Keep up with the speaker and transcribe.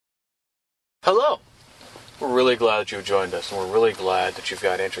Hello! We're really glad that you've joined us, and we're really glad that you've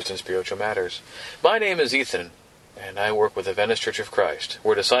got interest in spiritual matters. My name is Ethan, and I work with the Venice Church of Christ.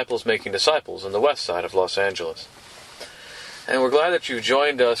 We're disciples making disciples in the west side of Los Angeles. And we're glad that you've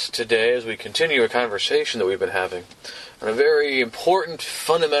joined us today as we continue a conversation that we've been having on a very important,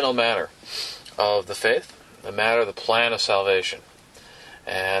 fundamental matter of the faith, the matter of the plan of salvation.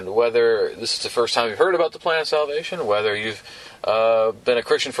 And whether this is the first time you've heard about the plan of salvation, whether you've been a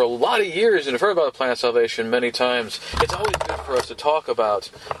Christian for a lot of years and have heard about the plan of salvation many times, it's always good for us to talk about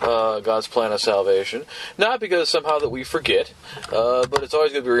God's plan of salvation. Not because somehow that we forget, but it's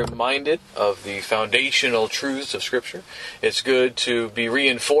always good to be reminded of the foundational truths of Scripture. It's good to be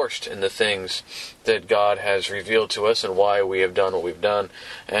reinforced in the things that God has revealed to us and why we have done what we've done.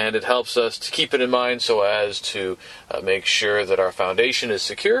 And it helps us to keep it in mind so as to make sure that our foundation is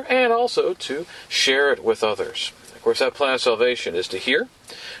secure and also to share it with others. Of course, that plan of salvation is to hear,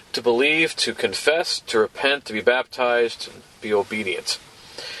 to believe, to confess, to repent, to be baptized, to be obedient.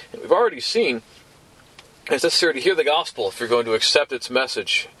 And we've already seen it's necessary to hear the gospel if you're going to accept its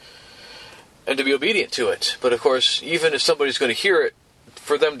message and to be obedient to it. But of course, even if somebody's going to hear it,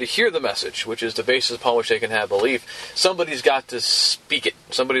 for them to hear the message, which is the basis upon which they can have belief, somebody's got to speak it.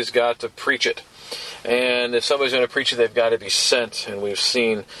 Somebody's got to preach it. And if somebody's going to preach it, they've got to be sent. And we've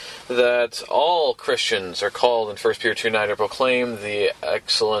seen that all Christians are called in 1 Peter 2:9 to proclaim the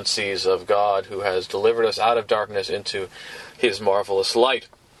excellencies of God who has delivered us out of darkness into His marvelous light,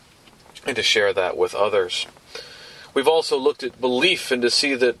 and to share that with others. We've also looked at belief and to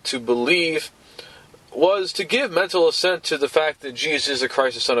see that to believe was to give mental assent to the fact that Jesus is the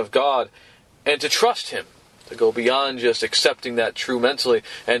Christ, the Son of God, and to trust Him. To go beyond just accepting that true mentally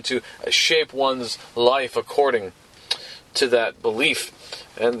and to shape one's life according to that belief.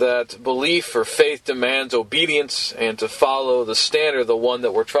 And that belief or faith demands obedience and to follow the standard, the one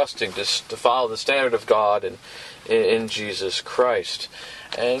that we're trusting, to follow the standard of God in Jesus Christ.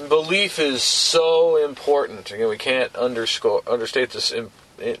 And belief is so important. Again, we can't understate this,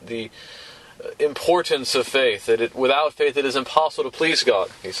 the importance of faith. Without faith it is impossible to please God,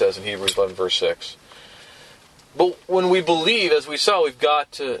 he says in Hebrews 11 verse 6. But when we believe, as we saw, we've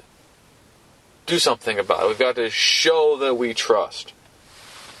got to do something about it. We've got to show that we trust.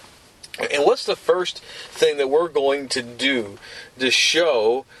 And what's the first thing that we're going to do to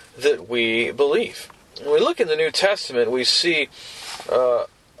show that we believe? When we look in the New Testament, we see a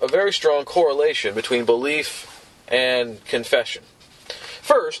very strong correlation between belief and confession.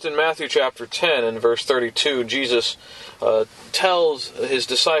 First, in Matthew chapter 10 and verse 32, Jesus tells His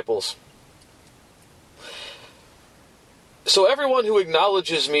disciples, "So everyone who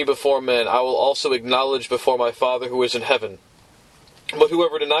acknowledges me before men, I will also acknowledge before my Father who is in heaven. But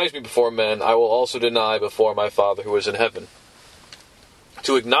whoever denies me before men, I will also deny before my Father who is in heaven."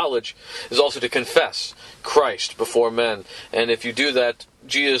 To acknowledge is also to confess Christ before men. And if you do that,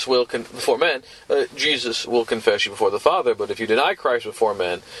 Jesus will before men, Jesus will confess you before the Father. But if you deny Christ before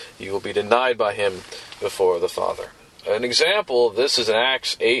men, you will be denied by Him before the Father. An example of this is in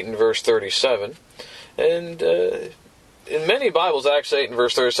Acts 8 and verse 37. And in many Bibles, Acts 8 and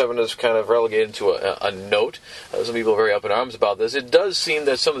verse 37 is kind of relegated to a note. Some people are very up in arms about this. It does seem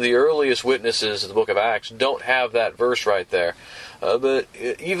that some of the earliest witnesses of the book of Acts don't have that verse right there. But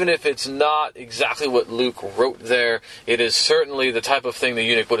even if it's not exactly what Luke wrote there, it is certainly the type of thing the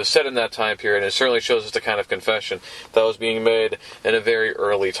eunuch would have said in that time period. And it certainly shows us the kind of confession that was being made in a very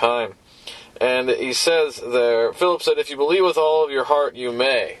early time. And he says there, Philip said, "If you believe with all of your heart, you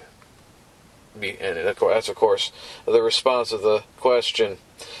may." And that's, of course, the response of the question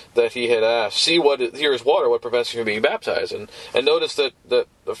that he had asked. Here is water, what prevents you from being baptized? And notice that the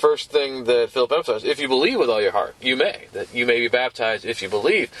first thing that Philip emphasized, if you believe with all your heart, you may. That you may be baptized if you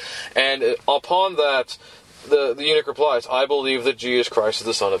believe. And upon that, the eunuch replies, "I believe that Jesus Christ is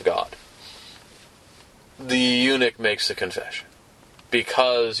the Son of God." The eunuch makes the confession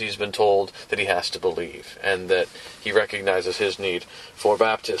because he's been told that he has to believe and that he recognizes his need for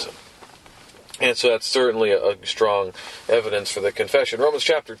baptism. And so that's certainly a strong evidence for the confession. Romans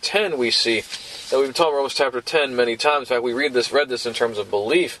chapter 10, we see that we've been talking about Romans chapter 10 many times. In fact, we read this in terms of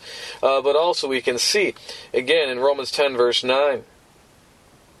belief. But also we can see, again, in Romans 10 verse 9,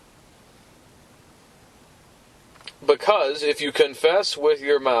 "Because if you confess with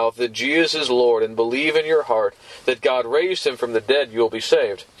your mouth that Jesus is Lord and believe in your heart that God raised Him from the dead, you will be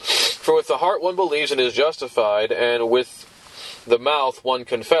saved. For with the heart one believes and is justified, and with the mouth one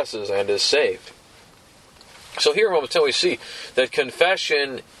confesses and is saved." So here in Romans 10 we see that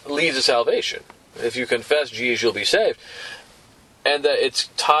confession leads to salvation. If you confess Jesus, you'll be saved. And that it's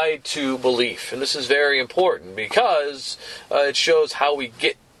tied to belief. And this is very important because it shows how we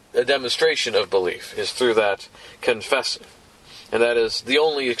get a demonstration of belief, is through that confessing. And that is the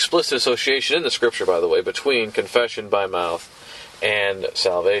only explicit association in the Scripture, by the way, between confession by mouth and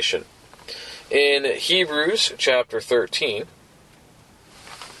salvation. In Hebrews chapter 13,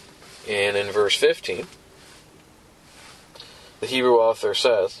 and in verse 15, the Hebrew author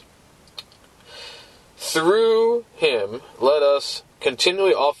says, "Through him let us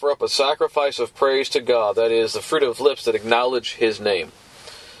continually offer up a sacrifice of praise to God, that is, the fruit of lips that acknowledge his name."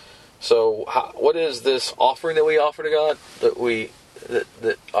 So, what is this offering that we offer to God?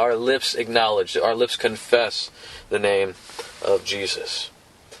 That our lips acknowledge, that our lips confess the name of Jesus.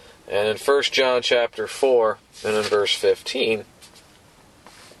 And in 1 John chapter 4, and in verse 15,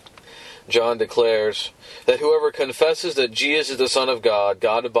 John declares that whoever confesses that Jesus is the Son of God,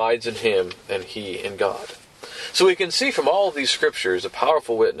 God abides in him, and he in God. So we can see from all of these scriptures a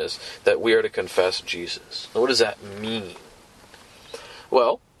powerful witness that we are to confess Jesus. Now, what does that mean?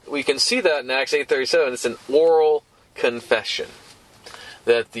 Well, we can see that in Acts 8:37. It's an oral confession.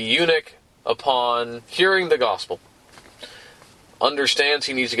 That the eunuch, upon hearing the gospel, understands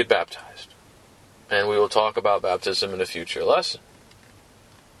he needs to get baptized. And we will talk about baptism in a future lesson.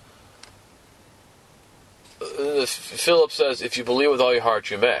 Philip says, "If you believe with all your heart,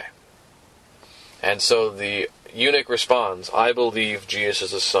 you may." And so the eunuch responds, "I believe Jesus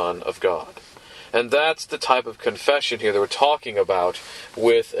is the Son of God." And that's the type of confession here that we're talking about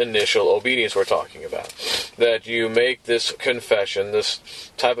with initial obedience we're talking about. That you make this confession, this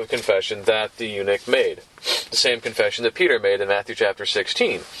type of confession that the eunuch made. The same confession that Peter made in Matthew chapter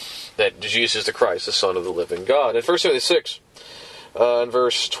 16. That Jesus is the Christ, the Son of the living God. In 1 Timothy 6, in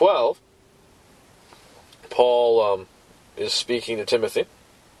verse 12, Paul is speaking to Timothy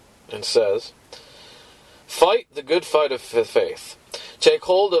and says, "Fight the good fight of faith. Take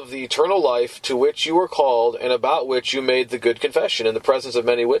hold of the eternal life to which you were called and about which you made the good confession in the presence of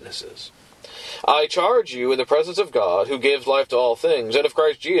many witnesses. I charge you in the presence of God, who gives life to all things, and of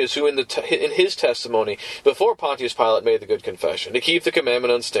Christ Jesus, who in his testimony before Pontius Pilate made the good confession, to keep the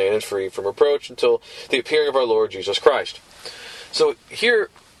commandment unstained and free from reproach until the appearing of our Lord Jesus Christ." So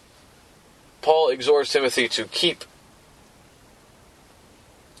here, Paul exhorts Timothy to keep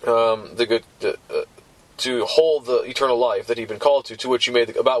to hold the eternal life that he'd been called to which you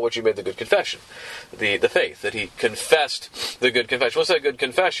made about which you made the good confession, the faith that he confessed the good confession. What's that good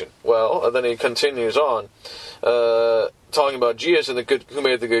confession? Well, then he continues on, talking about Jesus and who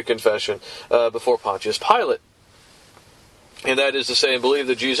made the good confession before Pontius Pilate, and that is to say, and believe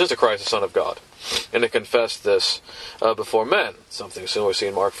that Jesus is the Christ, the Son of God, and to confess this before men. Something similar we see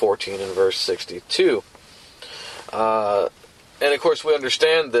in Mark 14 and verse 62. And of course we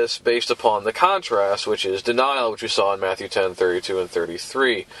understand this based upon the contrast, which is denial, which we saw in Matthew 10:32 and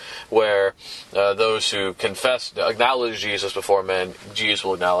 33, where those who acknowledge Jesus before men, Jesus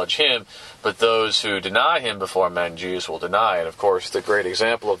will acknowledge him, but those who deny him before men, Jesus will deny. And of course the great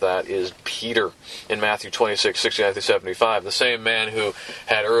example of that is Peter in Matthew 26:69-75, the same man who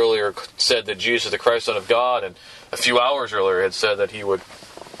had earlier said that Jesus is the Christ, Son of God, and a few hours earlier had said that he would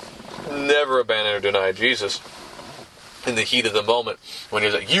never abandon or deny Jesus. In the heat of the moment, when he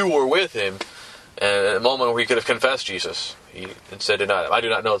was like, "You were with him," and in a moment where he could have confessed Jesus, he instead denied him. "I do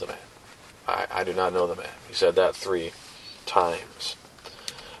not know the man. I do not know the man." He said that 3 times.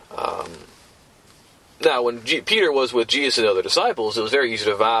 Now, when Peter was with Jesus and the other disciples, it was very easy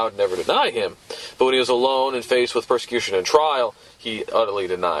to vow and never deny him. But when he was alone and faced with persecution and trial, he utterly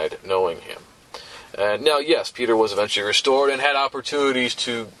denied knowing him. And now, yes, Peter was eventually restored and had opportunities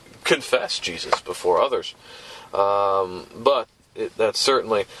to confess Jesus before others. But that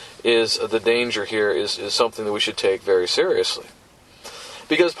certainly is the danger here, is something that we should take very seriously.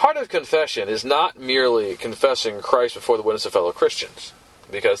 Because part of confession is not merely confessing Christ before the witness of fellow Christians.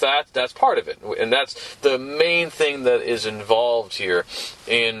 Because that's part of it. And that's the main thing that is involved here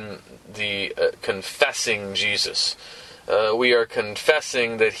in the confessing Jesus. We are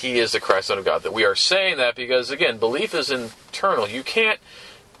confessing that he is the Christ, Son of God. That we are saying that because, again, belief is internal. You can't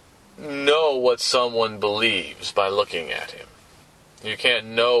know what someone believes by looking at him. You can't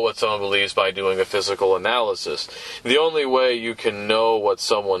know what someone believes by doing a physical analysis. The only way you can know what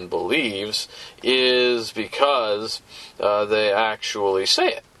someone believes is because they actually say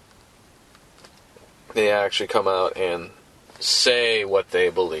it. They actually come out and say what they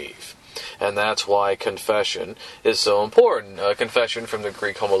believe. And that's why confession is so important. Confession from the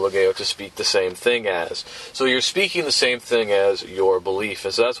Greek homologeo, to speak the same thing as. So you're speaking the same thing as your belief,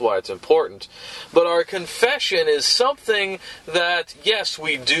 and so that's why it's important. But our confession is something that, yes,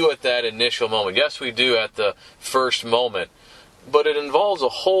 we do at that initial moment. Yes, we do at the first moment. But it involves a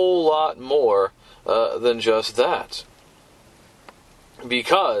whole lot more than just that.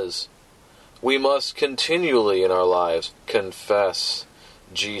 Because we must continually in our lives confess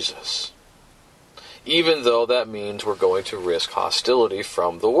Jesus, even though that means we're going to risk hostility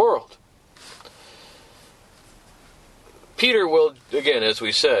from the world. Peter will, again, as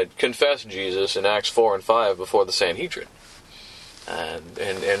we said, confess Jesus in Acts 4 and 5 before the Sanhedrin,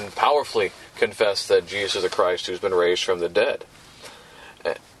 and powerfully confess that Jesus is the Christ who's been raised from the dead.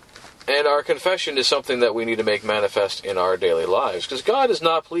 And our confession is something that we need to make manifest in our daily lives, because God is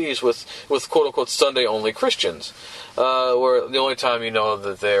not pleased with quote-unquote Sunday-only Christians, where the only time you know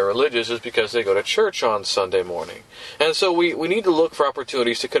that they're religious is because they go to church on Sunday morning. And so we need to look for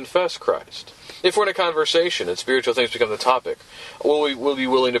opportunities to confess Christ. If we're in a conversation and spiritual things become the topic, will we be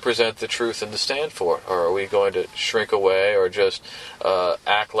willing to present the truth and to stand for it? Or are we going to shrink away or just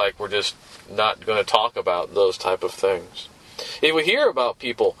act like we're just not going to talk about those type of things? If we hear about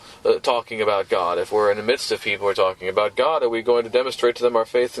people talking about God, if we're in the midst of people who are talking about God, are we going to demonstrate to them our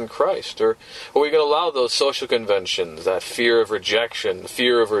faith in Christ? Or are we going to allow those social conventions, that fear of rejection,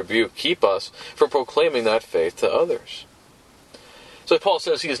 fear of rebuke, keep us from proclaiming that faith to others? So Paul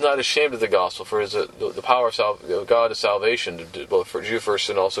says he is not ashamed of the gospel, for the power of God is salvation, both for Jew first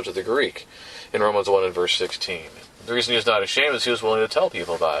and also to the Greek, in Romans 1 and verse 16. The reason he was not ashamed is he was willing to tell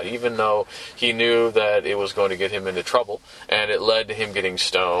people about it, even though he knew that it was going to get him into trouble, and it led to him getting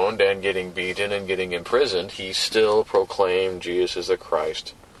stoned and getting beaten and getting imprisoned. He still proclaimed Jesus as the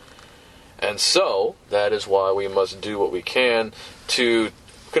Christ. And so, that is why we must do what we can to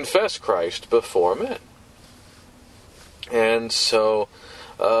confess Christ before men. And so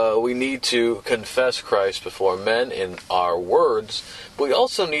we need to confess Christ before men in our words, but we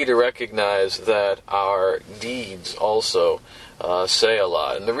also need to recognize that our deeds also say a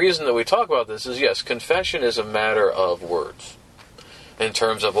lot. And the reason that we talk about this is, yes, confession is a matter of words in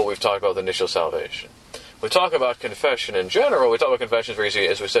terms of what we've talked about with initial salvation. We talk about confession in general, we talk about confession very easy,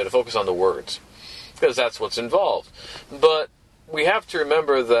 as we said, to focus on the words, because that's what's involved. But we have to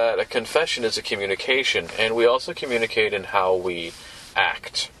remember that a confession is a communication, and we also communicate in how we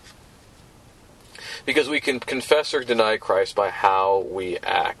act. Because we can confess or deny Christ by how we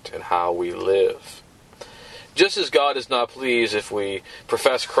act and how we live. Just as God is not pleased if we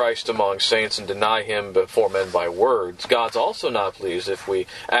profess Christ among saints and deny Him before men by words, God's also not pleased if we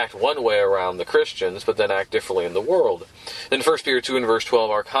act one way around the Christians, but then act differently in the world. In 1 Peter 2 and verse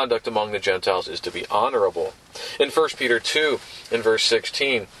 12, our conduct among the Gentiles is to be honorable. In 1 Peter 2 and verse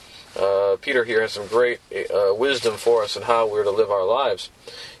 16, Peter here has some great wisdom for us in how we're to live our lives.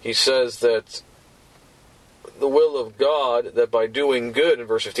 He says that the will of God, that by doing good, in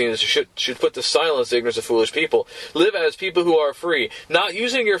verse 15, should put to silence the ignorance of foolish people. Live as people who are free, not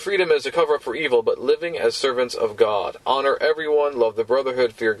using your freedom as a cover-up for evil, but living as servants of God. Honor everyone, love the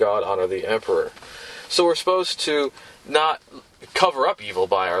brotherhood, fear God, honor the emperor. So we're supposed to not cover up evil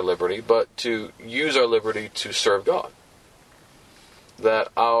by our liberty, but to use our liberty to serve God. That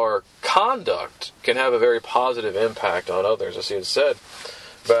our conduct can have a very positive impact on others, as he had said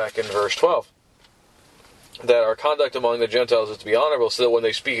back in verse 12. That our conduct among the Gentiles is to be honorable, so that when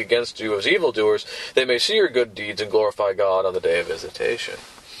they speak against you as evildoers, they may see your good deeds and glorify God on the day of visitation.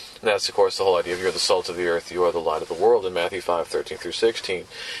 And that's, of course, the whole idea of you're the salt of the earth, you are the light of the world in Matthew 5:13 through 16,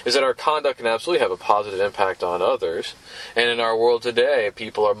 is that our conduct can absolutely have a positive impact on others. And in our world today,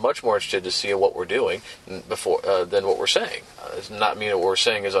 people are much more interested to see what we're doing than what we're saying. It does not mean that what we're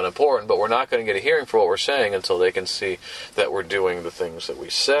saying is unimportant, but we're not going to get a hearing for what we're saying until they can see that we're doing the things that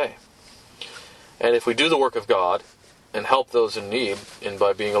we say. And if we do the work of God and help those in need, and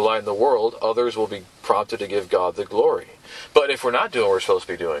by being a light in the world, others will be prompted to give God the glory. But if we're not doing what we're supposed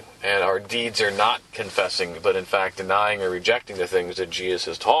to be doing, and our deeds are not confessing, but in fact denying or rejecting the things that Jesus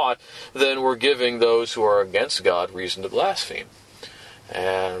has taught, then we're giving those who are against God reason to blaspheme.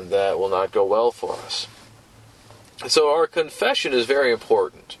 And that will not go well for us. So our confession is very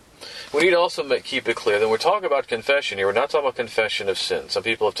important. We need to also keep it clear that when we're talking about confession here, we're not talking about confession of sin. Some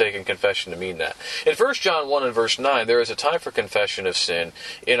people have taken confession to mean that. In 1 John 1 and verse 9, there is a time for confession of sin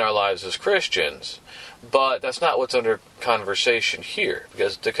in our lives as Christians. But that's not what's under conversation here.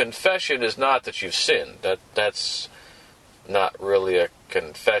 Because the confession is not that you've sinned. That's not really a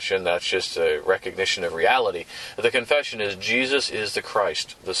confession, that's just a recognition of reality. The confession is Jesus is the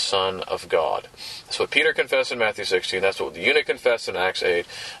Christ, the Son of God. That's what Peter confessed in Matthew 16, that's what the eunuch confessed in Acts 8,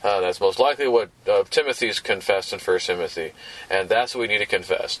 that's most likely what Timothy's confessed in 1 Timothy, and that's what we need to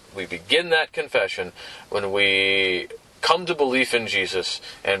confess. We begin that confession when we come to belief in Jesus,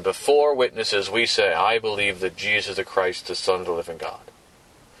 and before witnesses we say, I believe that Jesus is the Christ, the Son of the living God.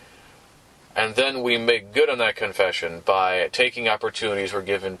 And then we make good on that confession by taking opportunities we're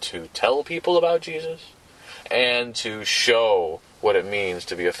given to tell people about Jesus and to show what it means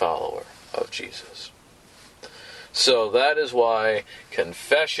to be a follower of Jesus. So that is why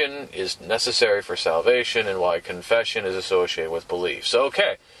confession is necessary for salvation and why confession is associated with belief. So,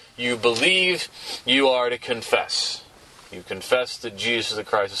 okay, you believe, you are to confess. You confess that Jesus is the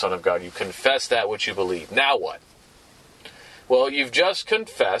Christ, the Son of God. You confess that which you believe. Now what? Well, you've just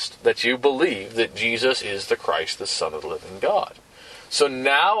confessed that you believe that Jesus is the Christ, the Son of the living God. So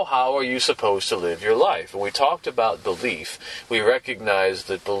now how are you supposed to live your life? When we talked about belief, we recognize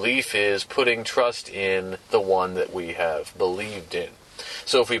that belief is putting trust in the one that we have believed in.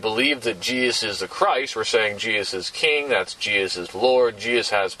 So if we believe that Jesus is the Christ, we're saying Jesus is King, that's Jesus is Lord,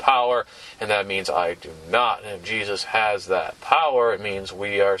 Jesus has power, and that means I do not. And if Jesus has that power, it means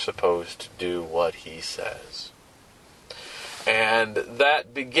we are supposed to do what he says. And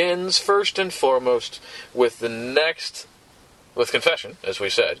that begins first and foremost with confession, as we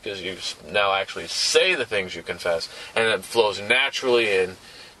said, because you now actually say the things you confess, and it flows naturally in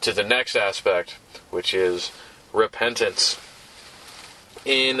to the next aspect, which is repentance.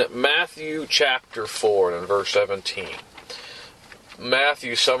 In Matthew chapter 4 and verse 17,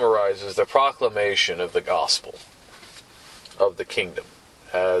 Matthew summarizes the proclamation of the gospel of the kingdom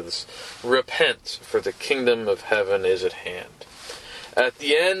as repent, for the kingdom of heaven is at hand. At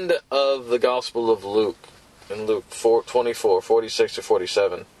the end of the Gospel of Luke, in Luke 24, 46 to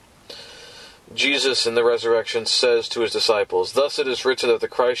 47, Jesus in the resurrection says to his disciples, "Thus it is written that the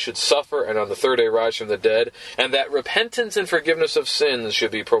Christ should suffer and on the third day rise from the dead, and that repentance and forgiveness of sins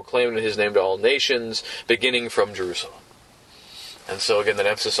should be proclaimed in his name to all nations, beginning from Jerusalem." And so again, that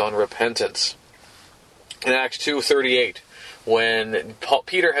emphasis on repentance. In Acts 2:38, when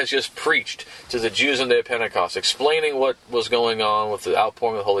Peter has just preached to the Jews on the day of Pentecost, explaining what was going on with the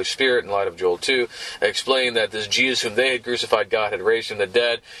outpouring of the Holy Spirit in light of Joel 2, explaining that this Jesus whom they had crucified, God had raised from the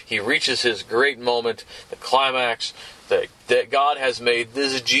dead. He reaches his great moment, the climax, that God has made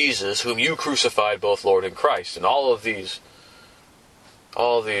this Jesus whom you crucified, both Lord and Christ. And all of these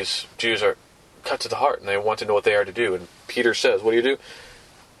Jews are cut to the heart, and they want to know what they are to do. And Peter says, what do you do?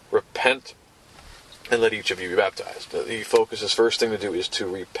 Repent and let each of you be baptized. He focuses, first thing to do is to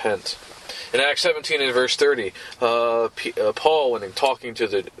repent. In Acts 17 and verse 30, Paul, when talking to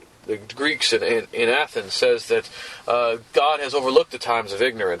the Greeks in Athens, says that God has overlooked the times of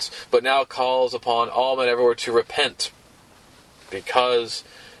ignorance, but now calls upon all men everywhere to repent, because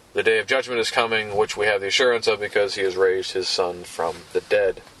the day of judgment is coming, which we have the assurance of because he has raised his Son from the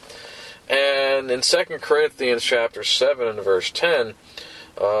dead. And in 2 Corinthians chapter 7 and verse 10,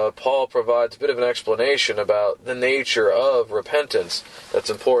 Paul provides a bit of an explanation about the nature of repentance that's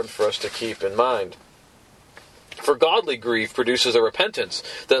important for us to keep in mind. For godly grief produces a repentance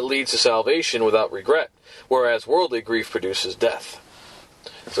that leads to salvation without regret, whereas worldly grief produces death.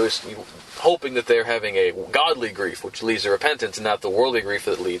 So he's hoping that they're having a godly grief, which leads to repentance, and not the worldly grief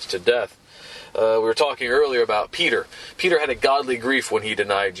that leads to death. We were talking earlier about Peter. Peter had a godly grief when he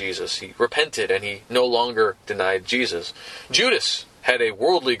denied Jesus. He repented, and he no longer denied Jesus. Judas had a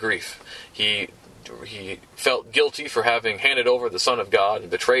worldly grief. He felt guilty for having handed over the Son of God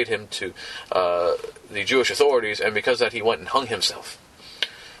and betrayed him to the Jewish authorities, and because of that he went and hung himself.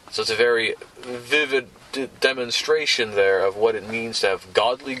 So it's a very vivid demonstration there of what it means to have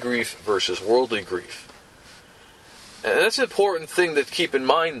godly grief versus worldly grief. And that's an important thing to keep in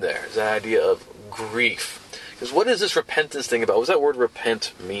mind there, is the idea of grief. Because what is this repentance thing about? What does that word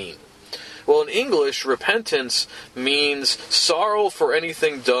repent mean? Well, in English, repentance means sorrow for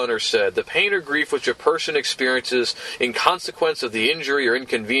anything done or said, the pain or grief which a person experiences in consequence of the injury or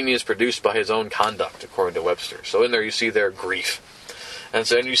inconvenience produced by his own conduct, according to Webster. So in there you see their grief. And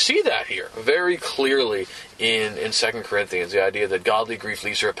you see that here very clearly in 2 Corinthians, the idea that godly grief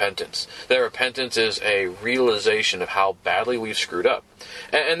leads to repentance. That repentance is a realization of how badly we've screwed up.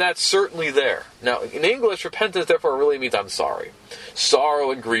 And that's certainly there. Now, in English, repentance therefore really means I'm sorry.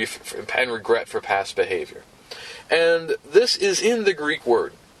 Sorrow and grief and regret for past behavior. And this is in the Greek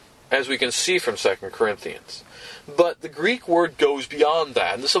word, as we can see from 2 Corinthians. But the Greek word goes beyond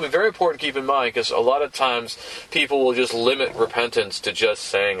that. And this will be very important to keep in mind, because a lot of times people will just limit repentance to just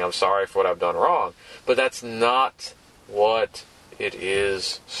saying, I'm sorry for what I've done wrong. But that's not what it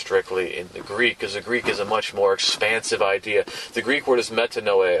is strictly in the Greek, because the Greek is a much more expansive idea. The Greek word is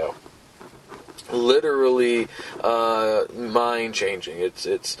metanoeo. Literally mind-changing.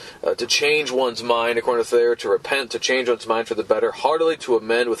 It's to change one's mind, according to Thayer, to repent, to change one's mind for the better, heartily to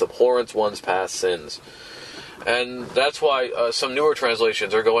amend with abhorrence one's past sins. And that's why some newer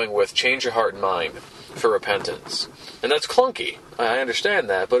translations are going with change your heart and mind for repentance. And that's clunky. I understand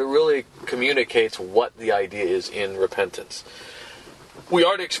that, but it really communicates what the idea is in repentance. we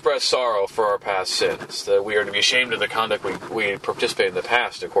are to express sorrow for our past sins, that we are to be ashamed of the conduct we participated in the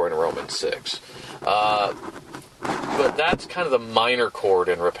past, according to Romans 6. But that's kind of the minor chord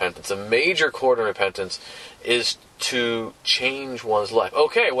in repentance. The major chord in repentance is to change one's life.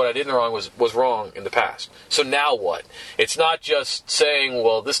 Okay, what I did wrong was wrong in the past. So now what? It's not just saying,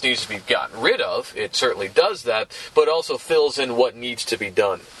 well, this needs to be gotten rid of. It certainly does that, but also fills in what needs to be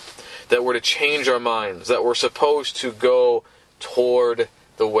done. That we're to change our minds, that we're supposed to go toward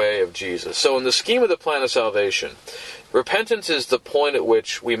the way of Jesus. So in the scheme of the plan of salvation, repentance is the point at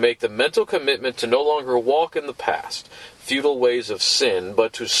which we make the mental commitment to no longer walk in the past, futile ways of sin,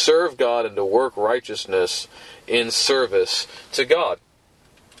 but to serve God and to work righteousness in service to God.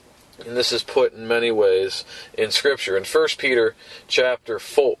 And this is put in many ways in Scripture. In 1 Peter chapter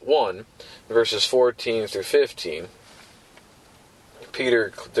 1, verses 14 through 15,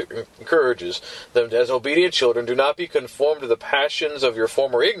 Peter encourages them, as obedient children, do not be conformed to the passions of your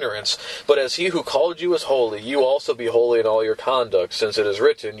former ignorance, but as he who called you is holy, you also be holy in all your conduct, since it is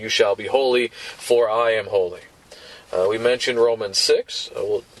written, you shall be holy, for I am holy. We mentioned Romans 6.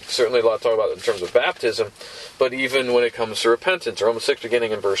 We'll certainly a lot to talk about in terms of baptism, but even when it comes to repentance, Romans 6,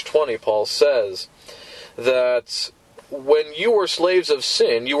 beginning in verse 20, Paul says that when you were slaves of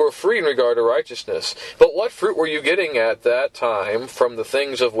sin, you were free in regard to righteousness. But what fruit were you getting at that time from the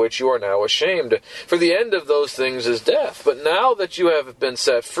things of which you are now ashamed? For the end of those things is death. But now that you have been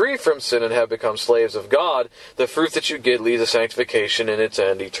set free from sin and have become slaves of God, the fruit that you get leads to sanctification and its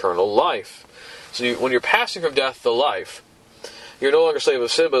end, eternal life. So when you're passing from death to life, you're no longer a slave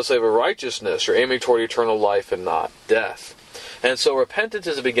of sin, but a slave of righteousness. You're aiming toward eternal life and not death. And so repentance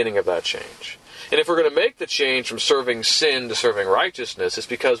is the beginning of that change. And if we're going to make the change from serving sin to serving righteousness, it's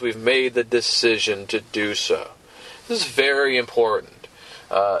because we've made the decision to do so. This is very important.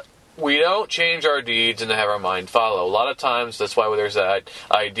 We don't change our deeds and have our mind follow. A lot of times, that's why there's that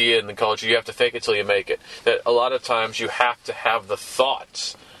idea in the culture, you have to fake it till you make it. That a lot of times you have to have the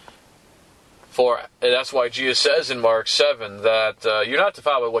thoughts. And that's why Jesus says in Mark 7 that you're not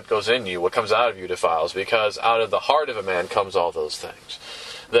defiled by what goes in you, what comes out of you defiles, because out of the heart of a man comes all those things.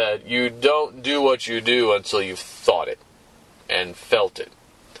 That you don't do what you do until you've thought it and felt it.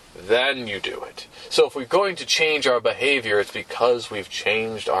 Then you do it. So if we're going to change our behavior, it's because we've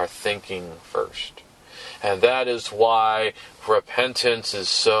changed our thinking first. And that is why repentance is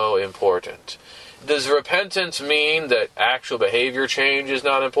so important. Does repentance mean that actual behavior change is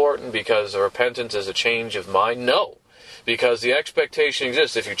not important because repentance is a change of mind? No. Because the expectation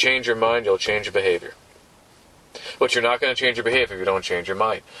exists. If you change your mind, you'll change your behavior. But you're not going to change your behavior if you don't change your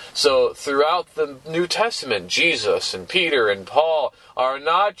mind. So throughout the New Testament, Jesus and Peter and Paul are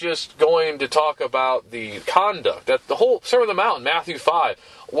not just going to talk about the conduct. That the whole Sermon on the Mount, Matthew 5,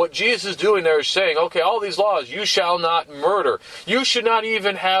 what Jesus is doing there is saying, okay, all these laws, you shall not murder. You should not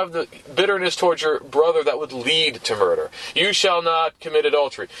even have the bitterness towards your brother that would lead to murder. You shall not commit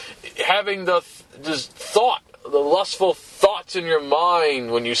adultery. Having this thought, the lustful thoughts in your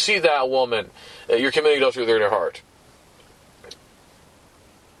mind when you see that woman, you're committing adultery with her in your heart.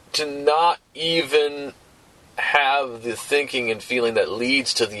 To not even have the thinking and feeling that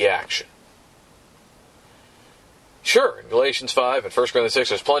leads to the action. Sure, in Galatians 5 and 1 Corinthians 6,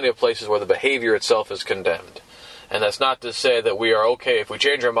 there's plenty of places where the behavior itself is condemned. And that's not to say that we are okay if we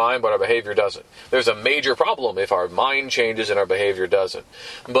change our mind, but our behavior doesn't. There's a major problem if our mind changes and our behavior doesn't.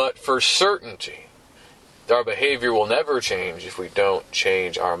 But for certainty, our behavior will never change if we don't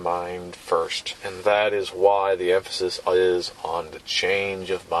change our mind first. And that is why the emphasis is on the change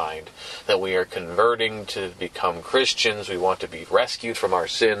of mind. That we are converting to become Christians. We want to be rescued from our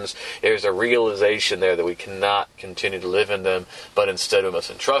sins. There's a realization there that we cannot continue to live in them, but instead we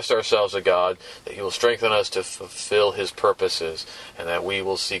must entrust ourselves to God, that He will strengthen us to fulfill His purposes, and that we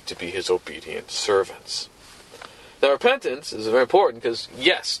will seek to be His obedient servants. Now, repentance is very important because,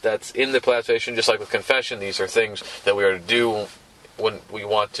 yes, that's in the plan of salvation, just like with confession. These are things that we are to do when we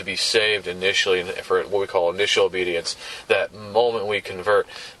want to be saved initially, for what we call initial obedience, that moment we convert.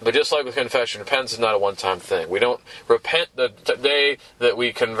 But just like with confession, repentance is not a one-time thing. We don't repent the day that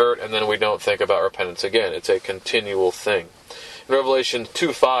we convert and then we don't think about repentance again. It's a continual thing. In Revelation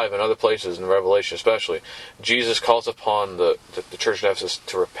 2:5 and other places, in Revelation especially, Jesus calls upon the church in Ephesus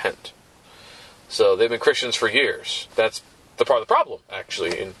to repent. So they've been Christians for years. That's the part of the problem,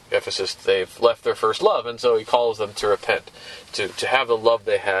 actually, in Ephesus. They've left their first love, and so he calls them to repent, to have the love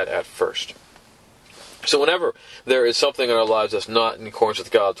they had at first. So whenever there is something in our lives that's not in accordance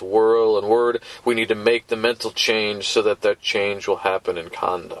with God's will and word, we need to make the mental change so that that change will happen in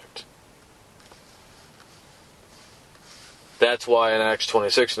conduct. That's why in Acts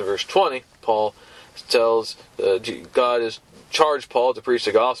 26 and verse 20, Paul tells God is charged Paul to preach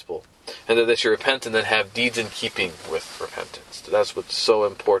the gospel, and that they should repent and then have deeds in keeping with repentance. That's what's so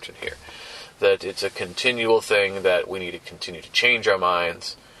important here. That it's a continual thing that we need to continue to change our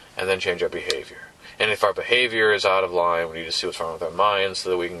minds and then change our behavior. And if our behavior is out of line, we need to see what's wrong with our minds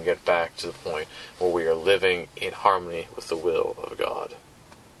so that we can get back to the point where we are living in harmony with the will of God.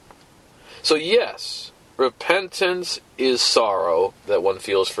 So yes, repentance is sorrow that one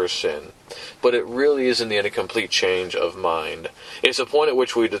feels for sin, but it really is in the end a complete change of mind. It's a point at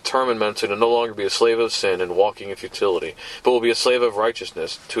which we determine mentally to no longer be a slave of sin and walking in futility, but will be a slave of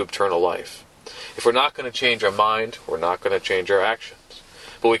righteousness to eternal life. If we're not going to change our mind, we're not going to change our actions.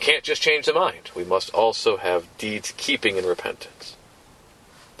 But we can't just change the mind. We must also have deeds keeping in repentance.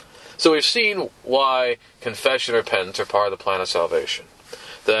 So we've seen why confession and repentance are part of the plan of salvation.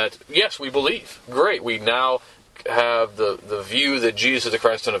 That, yes, we believe. Great. We now have the view that Jesus is the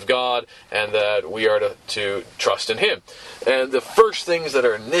Christ, Son of God, and that we are to trust in Him. And the first things that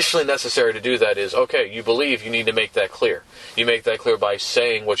are initially necessary to do that is, okay, you believe, you need to make that clear. You make that clear by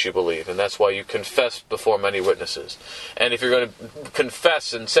saying what you believe, and that's why you confess before many witnesses. And if you're going to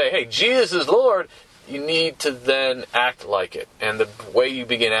confess and say, hey, Jesus is Lord, you need to then act like it. And the way you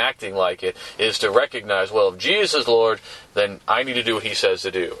begin acting like it is to recognize, well, if Jesus is Lord, then I need to do what He says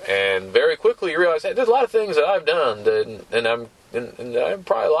to do. And very quickly you realize, hey, there's a lot of things that I've done and I'm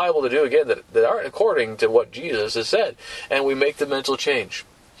probably liable to do again that aren't according to what Jesus has said. And we make the mental change.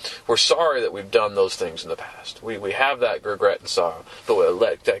 We're sorry that we've done those things in the past. We have that regret and sorrow,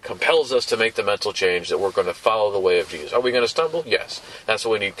 but that compels us to make the mental change that we're going to follow the way of Jesus. Are we going to stumble? Yes. That's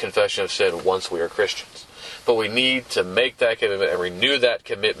why we need confession of sin once we are Christians. But we need to make that commitment and renew that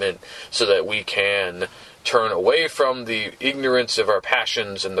commitment so that we can turn away from the ignorance of our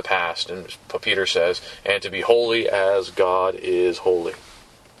passions in the past, and what Peter says, and to be holy as God is holy.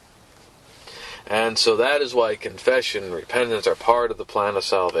 And so that is why confession and repentance are part of the plan of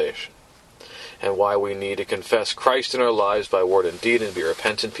salvation. And why we need to confess Christ in our lives by word and deed and be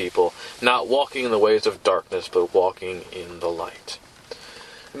repentant people, not walking in the ways of darkness, but walking in the light.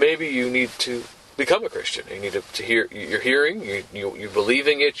 Maybe you need to become a Christian. You need to hear, you're hearing, you're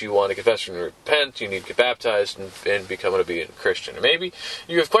believing it, you want to confess and repent, you need to get baptized and become an obedient Christian. Or maybe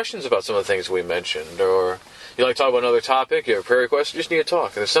you have questions about some of the things we mentioned, or you'd like to talk about another topic, you have a prayer request, you just need to talk.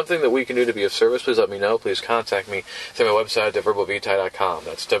 If there's something that we can do to be of service, please let me know. Please contact me through my website at verbalvitae.com.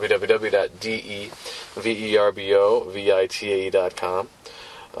 That's www.deverbovitae.com.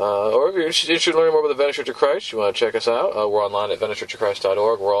 Or if you're interested in learning more about the Venice Church of Christ, you want to check us out, we're online at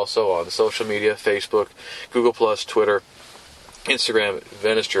VeniceChurchOfChrist.org. We're also on social media, Facebook, Google+, Twitter, Instagram,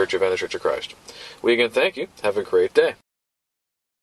 Venice Church or Venice Church of Christ. We again thank you. Have a great day.